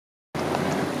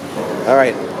All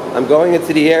right, I'm going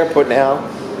into the airport now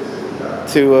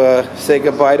to say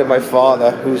goodbye to my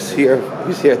father, who's here.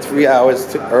 He's here 3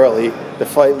 hours too early. The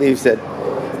flight leaves at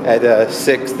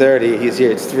 6:30. He's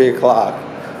here. It's 3 o'clock.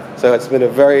 So it's been a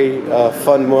very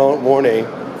fun morning.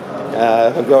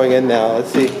 I'm going in now.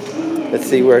 Let's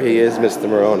see where he is, Mr.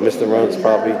 Merone. Mr. Merone's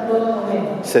probably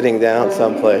sitting down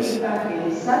someplace.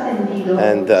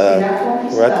 And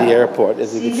we're at the airport.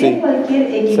 As you can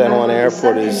see, San Juan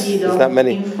Airport there's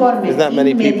not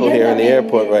many people here in the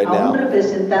airport right now. So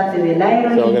I'm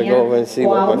going to go over and see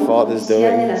what my father's doing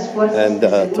and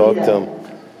talk to him.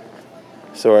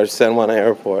 So we're at San Juan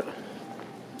Airport.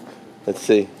 Let's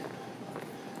see.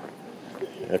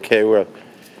 Okay, we're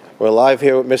live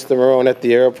here with Mr. Merone at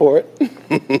the airport.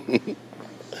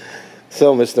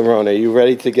 So, Mr. Merone, are you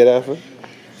ready to get off?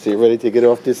 So you ready to get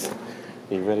off this?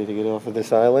 Are you ready to get off of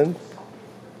this island?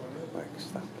 Mike,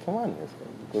 stop. Come on,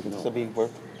 this will be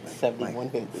worth 71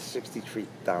 hits. There's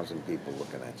 63,000 people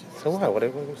looking at you. So what? What are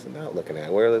they not looking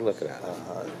at? Where are they looking at?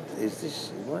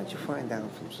 Why don't you find out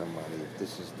from somebody if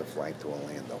this is the flight to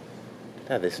Orlando?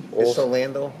 Yeah, It's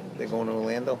Orlando? They're going to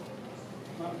Orlando?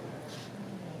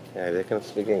 Yeah, they can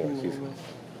speak English.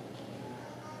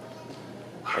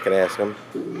 I can ask them.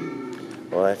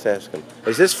 Well, let's ask him.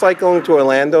 Is this flight going to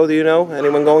Orlando? Do you know?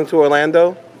 Anyone going to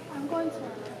Orlando? I'm going to.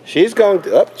 She's going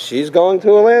to. She's going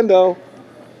to Orlando.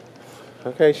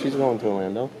 Okay, she's going to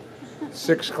Orlando.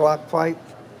 6 o'clock flight?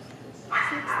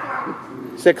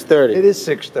 6:30. It is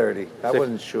 6:30. I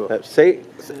wasn't sure. Say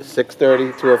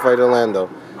 6:30 to a flight to Orlando.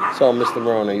 So, Mr.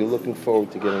 Merone, are you looking forward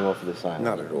to getting off of this island?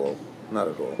 Not at all. Not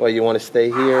at all. Well, you want to stay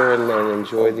here and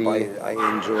enjoy the... I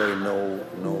enjoy no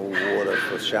water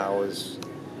for showers.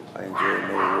 I enjoy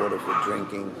no water for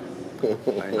drinking.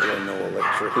 I enjoy no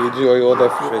electricity. You enjoy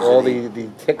all the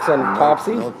ticks on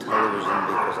Popsy? No television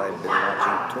because I've been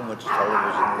watching too much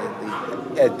television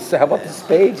lately. And so how about the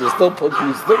spades? You still can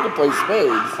play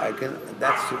spades.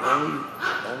 That's the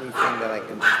only thing that I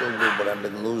can still do, but I've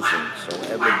been losing. So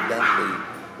evidently,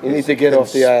 you need to get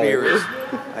off the island.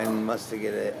 I must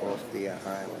get it off the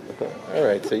island. All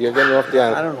right, so you're getting off the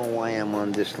island. I don't know why I'm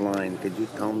on this line. Could you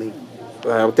tell me?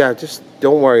 Just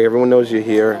don't worry. Everyone knows you're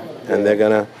here, and they're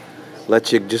gonna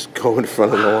let you just go in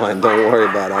front of the line. Don't worry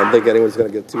about it. I don't think anyone's gonna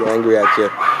get too angry at you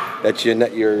that you're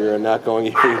not going.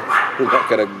 You're not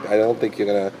gonna. I don't think you're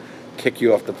gonna kick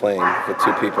you off the plane for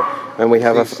two people. And we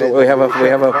have a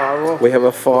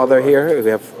father here. We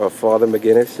have Father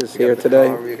McGinnis is here today.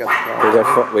 We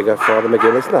got Father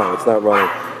McGinnis. No, it's not running.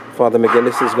 Father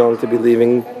McGinnis is going to be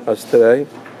leaving us today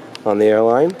on the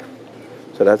airline.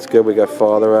 So that's good. We got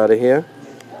Father out of here.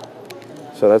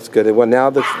 So that's good. Well, now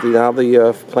the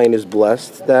plane is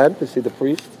blessed, Dad. You see the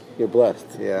priest? You're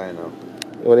blessed. Yeah, I know.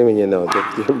 What do you mean you know?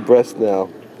 You're blessed now.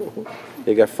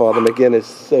 You got Father McGinnis.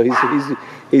 So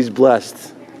he's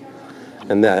blessed.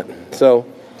 And that. So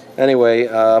anyway,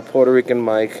 Puerto Rican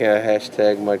Mike,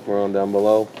 hashtag Mike Merone down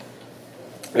below.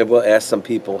 And we'll ask some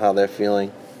people how they're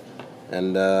feeling,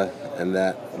 and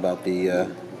that about the.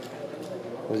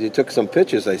 You took some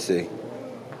pictures, I see.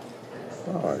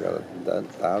 Oh, I got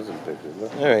 1,000 pictures.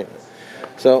 All right.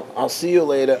 So I'll see you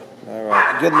later. All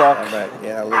right. Good luck. All right.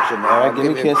 Yeah, I'll let you know. All right. Give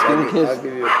me a kiss. I'll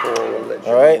give you a call. I'll let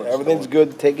you all right. know Everything's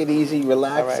good. Take it easy.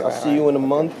 Relax. Right, I'll see you in a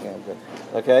month. Yeah, good.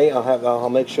 Okay. I'll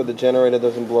make sure the generator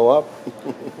doesn't blow up.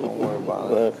 Don't worry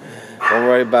about it. Don't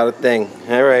worry about a thing.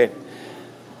 All right.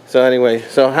 So anyway,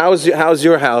 how's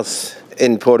your house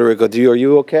in Puerto Rico? Are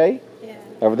you okay? Yeah.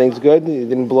 Everything's good. You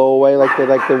didn't blow away like the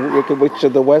Wicked Witch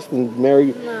of the West and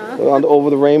Mary over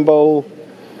the rainbow.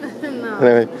 No.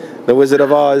 Anyway, the Wizard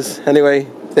of Oz. Anyway,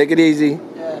 take it easy.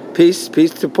 Yeah. Peace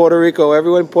to Puerto Rico.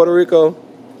 Everyone in Puerto Rico,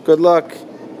 good luck.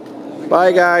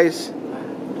 Bye, guys.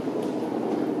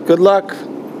 Good luck.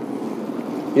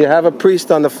 You have a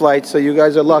priest on the flight, so you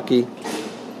guys are lucky.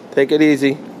 Take it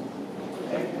easy.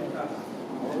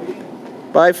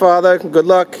 Bye, Father. Good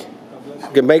luck.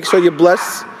 Make sure you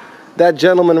bless that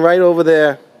gentleman right over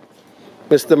there,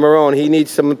 Mr. Merone. He needs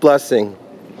some blessing.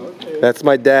 That's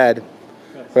my dad.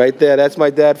 Right there. That's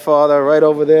my dad, Father, right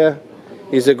over there.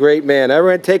 He's a great man.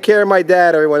 Everyone, take care of my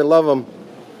dad, everyone. I love him.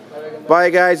 Bye,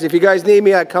 guys. If you guys need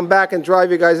me, I'll come back and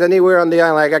drive you guys anywhere on the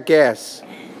island. I got gas.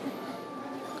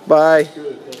 Bye.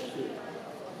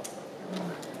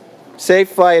 Safe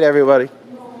flight, everybody.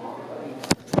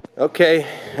 Okay,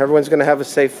 everyone's going to have a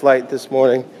safe flight this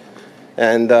morning.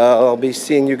 And I'll be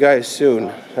seeing you guys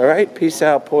soon. All right? Peace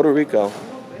out, Puerto Rico.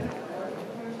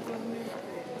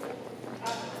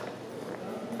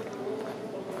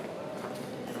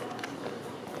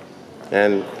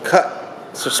 And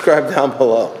cut. Subscribe down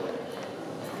below.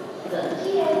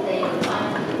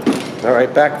 All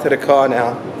right, back to the car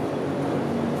now.